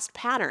 at the past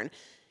pattern.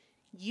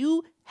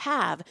 You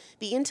have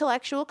the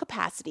intellectual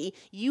capacity.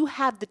 You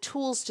have the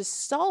tools to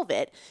solve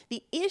it.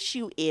 The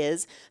issue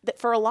is that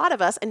for a lot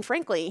of us, and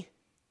frankly,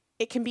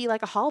 it can be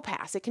like a hall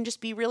pass. It can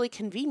just be really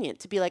convenient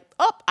to be like,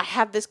 oh, I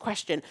have this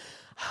question.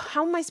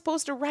 How am I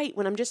supposed to write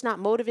when I'm just not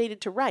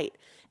motivated to write?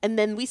 And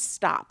then we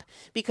stop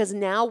because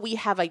now we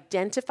have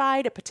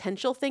identified a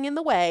potential thing in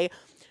the way.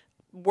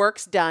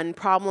 Work's done,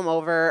 problem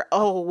over,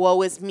 oh,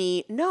 woe is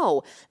me.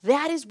 No,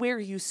 that is where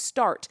you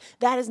start.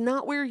 That is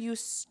not where you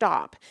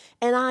stop.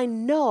 And I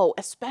know,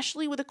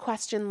 especially with a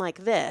question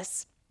like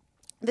this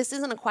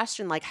isn't a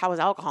question like how is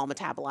alcohol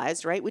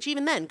metabolized, right? Which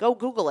even then, go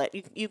Google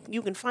it.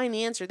 You can find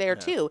the answer there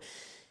too.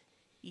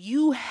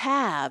 You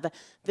have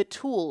the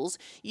tools,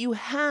 you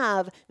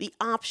have the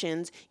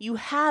options, you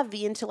have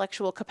the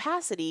intellectual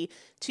capacity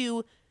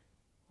to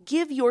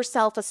give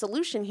yourself a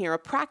solution here, a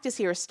practice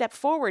here, a step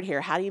forward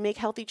here. How do you make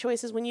healthy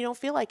choices when you don't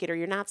feel like it or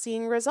you're not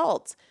seeing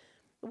results?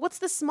 What's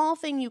the small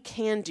thing you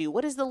can do?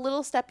 What is the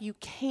little step you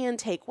can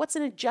take? What's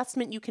an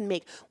adjustment you can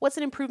make? What's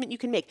an improvement you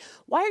can make?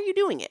 Why are you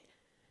doing it?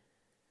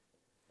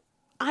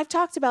 I've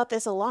talked about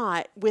this a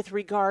lot with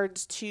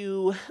regards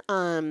to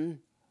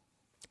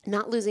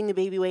not losing the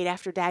baby weight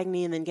after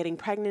Dagny and then getting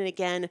pregnant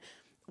again.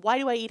 Why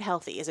do I eat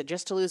healthy? Is it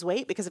just to lose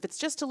weight? Because if it's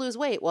just to lose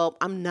weight, well,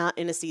 I'm not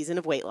in a season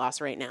of weight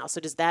loss right now. So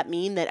does that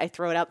mean that I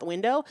throw it out the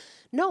window?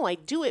 No, I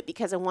do it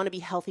because I want to be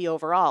healthy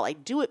overall. I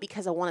do it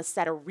because I want to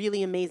set a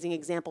really amazing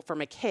example for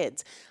my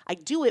kids. I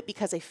do it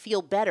because I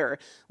feel better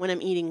when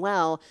I'm eating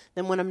well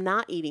than when I'm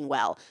not eating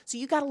well. So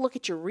you got to look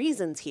at your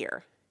reasons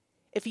here.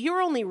 If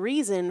your only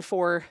reason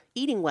for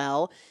eating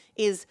well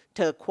is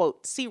to,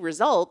 quote, see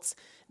results,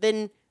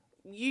 then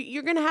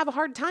you're going to have a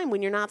hard time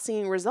when you're not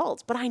seeing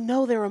results. But I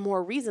know there are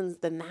more reasons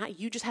than that.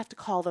 You just have to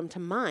call them to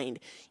mind.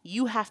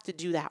 You have to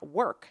do that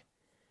work.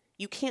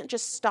 You can't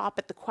just stop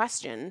at the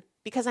question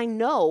because I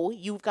know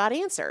you've got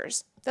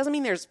answers. Doesn't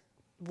mean there's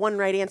one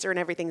right answer and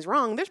everything's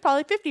wrong. There's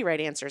probably 50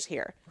 right answers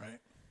here. Right.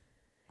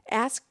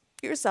 Ask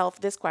yourself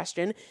this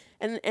question,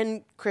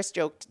 and Chris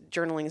joked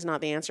journaling is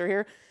not the answer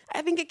here.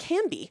 I think it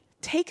can be.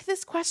 Take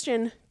this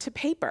question to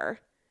paper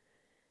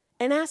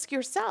and ask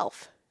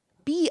yourself.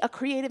 Be a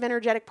creative,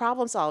 energetic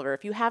problem solver.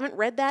 If you haven't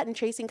read that in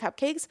Chasing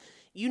Cupcakes,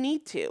 you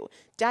need to.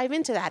 Dive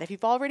into that. If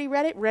you've already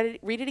read it,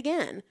 read it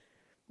again.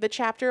 The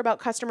chapter about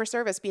customer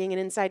service being an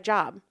inside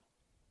job.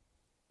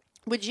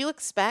 Would you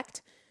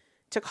expect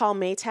to call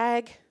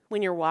Maytag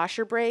when your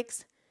washer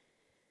breaks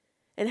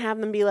and have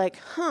them be like,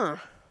 how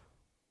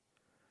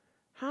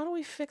do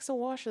we fix a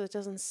washer that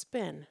doesn't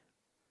spin?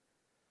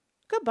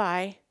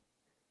 Goodbye.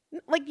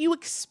 Like, you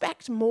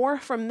expect more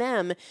from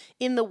them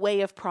in the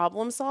way of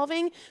problem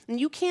solving. And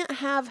you can't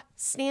have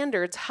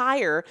standards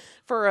higher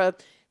for a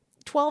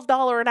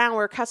 $12 an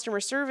hour customer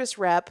service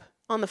rep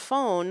on the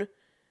phone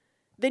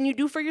than you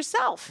do for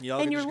yourself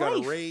and your life.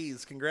 Got a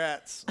raise.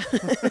 Congrats.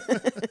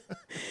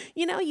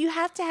 You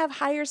have to have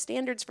higher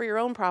standards for your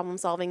own problem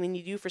solving than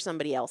you do for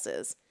somebody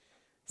else's.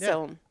 Yeah.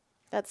 So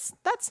that's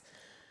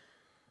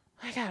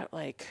I got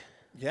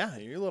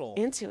you're a little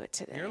into it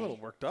today. You're a little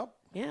worked up.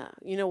 Yeah.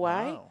 You know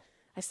why? Wow.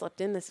 I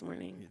slept in this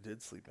morning. You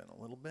did sleep in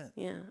a little bit.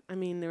 Yeah. I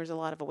mean, there was a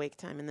lot of awake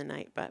time in the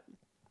night, but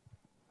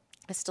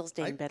I still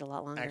stayed in bed a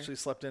lot longer. I actually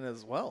slept in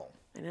as well.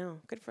 I know.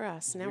 Good for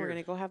us. Weird. Now we're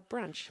going to go have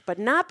brunch, but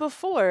not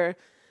before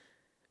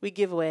we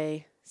give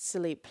away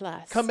Sleep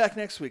Plus. Come back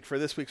next week for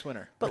this week's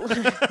winner.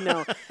 But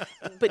no.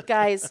 But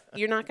guys,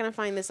 you're not going to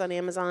find this on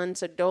Amazon,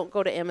 so don't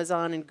go to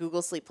Amazon and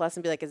Google Sleep Plus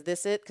and be like, is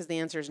this it? Because the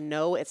answer is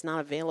no, it's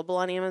not available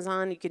on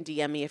Amazon. You can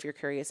DM me if you're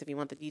curious. If you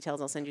want the details,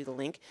 I'll send you the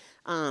link.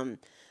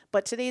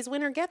 But today's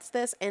winner gets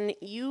this, and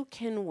you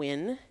can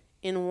win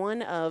in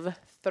one of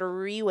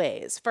 3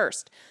 ways.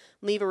 First,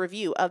 leave a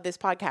review of this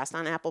podcast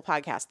on Apple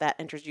Podcasts. That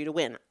enters you to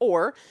win.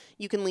 Or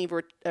you can leave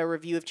a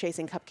review of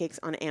Chasing Cupcakes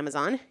on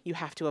Amazon. You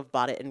have to have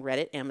bought it and read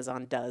it.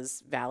 Amazon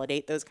does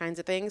validate those kinds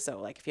of things.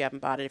 So, if you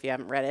haven't bought it, if you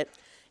haven't read it,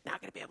 you're not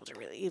going to be able to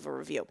really leave a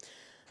review.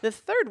 The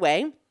third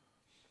way,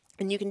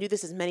 and you can do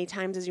this as many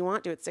times as you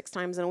want, do it 6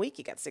 times in a week.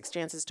 You got 6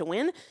 chances to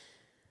win.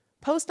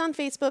 Post on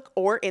Facebook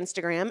or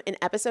Instagram an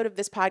episode of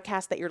this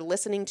podcast that you're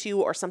listening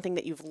to or something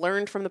that you've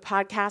learned from the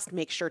podcast.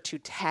 Make sure to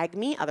tag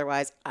me.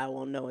 Otherwise, I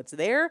won't know it's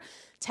there.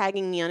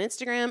 Tagging me on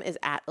Instagram is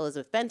at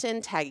Elizabeth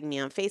Benton. Tagging me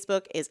on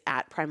Facebook is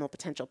at Primal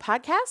Potential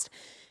Podcast.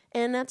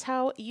 And that's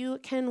how you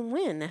can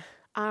win.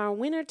 Our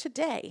winner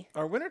today,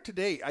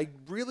 I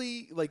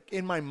really, like,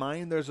 in my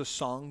mind, there's a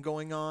song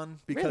going on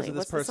because Really? of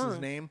this What's the person's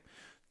song? name.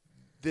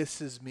 This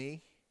Is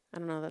Me. I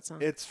don't know that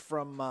song. It's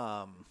from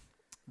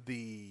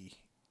the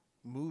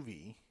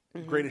movie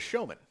Mm-hmm. Greatest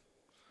Showman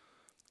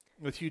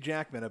with Hugh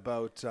Jackman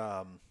about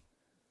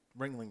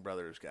Ringling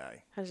Brothers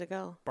guy, How does it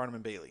go? Barnum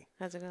and Bailey.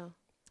 How's it go?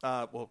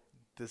 Well,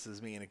 This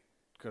Is Me, and it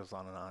goes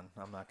on and on.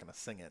 I'm not going to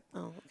sing it.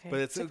 Oh, okay. But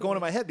it's going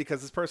in my head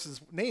because this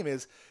person's name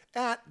is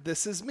at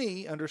This Is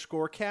Me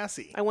 _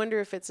 Cassie. I wonder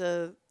if it's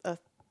a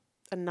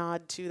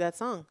nod to that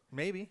song.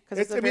 Maybe. 'Cause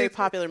it's a very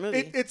popular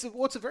movie. It's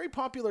a very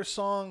popular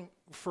song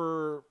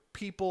for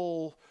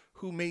people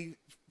who may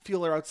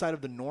feel they're outside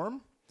of the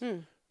norm.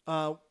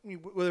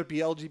 Whether it be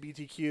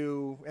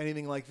LGBTQ,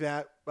 anything like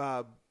that,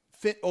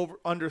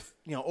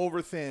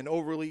 over thin,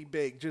 overly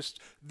big. Just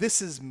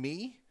This Is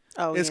Me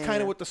is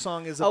kind of what the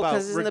song is about.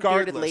 Because isn't the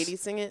bearded lady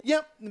sing it?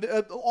 Yep.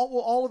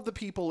 All of the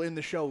people in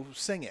the show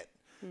sing it.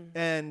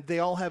 And they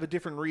all have a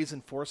different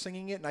reason for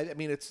singing it. And I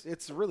mean,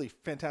 it's a really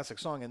fantastic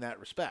song in that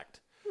respect.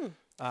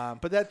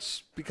 But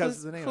that's because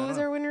of the name. Who is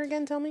our winner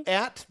again? Tell me.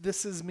 At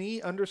This Is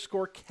Me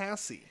 _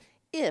 Cassie.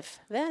 If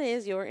that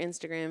is your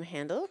Instagram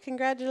handle,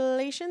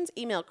 congratulations.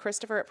 Email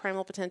Christopher at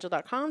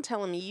primalpotential.com.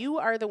 Tell him you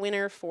are the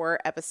winner for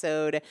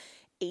episode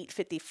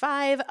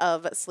 855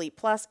 of Sleep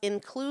Plus.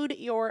 Include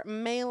your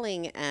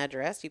mailing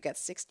address. You've got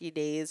 60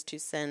 days to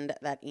send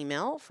that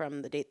email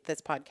from the date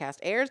this podcast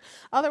airs.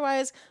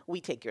 Otherwise,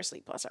 we take your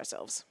Sleep Plus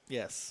ourselves.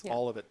 Yes,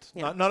 all of it.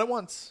 Yeah. Not at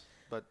once,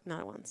 but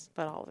Not at once,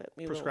 but all of it.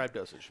 prescribed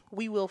dosage.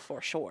 We will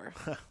for sure.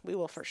 We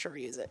will for sure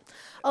use it.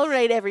 All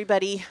right,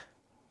 everybody.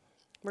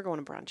 We're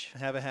going to brunch.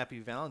 Have a happy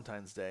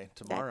Valentine's Day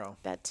tomorrow.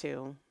 That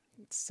too.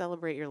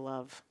 Celebrate your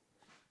love.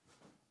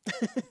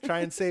 Try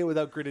and say it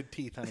without gritted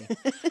teeth, honey.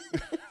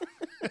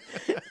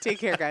 Take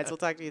care, guys. We'll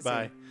talk to you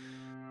Bye.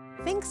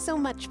 soon. Thanks so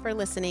much for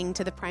listening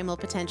to the Primal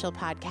Potential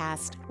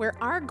Podcast, where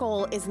our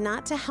goal is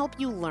not to help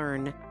you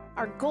learn.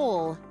 Our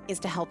goal is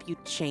to help you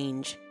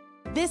change.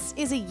 This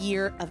is a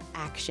year of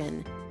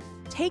action.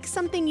 Take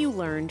something you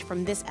learned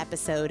from this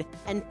episode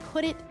and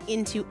put it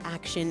into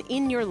action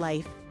in your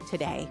life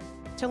today.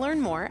 To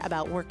learn more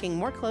about working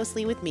more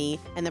closely with me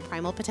and the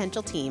Primal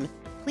Potential team,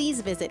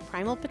 please visit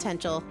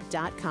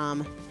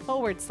primalpotential.com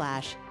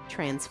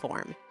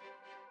 /transform.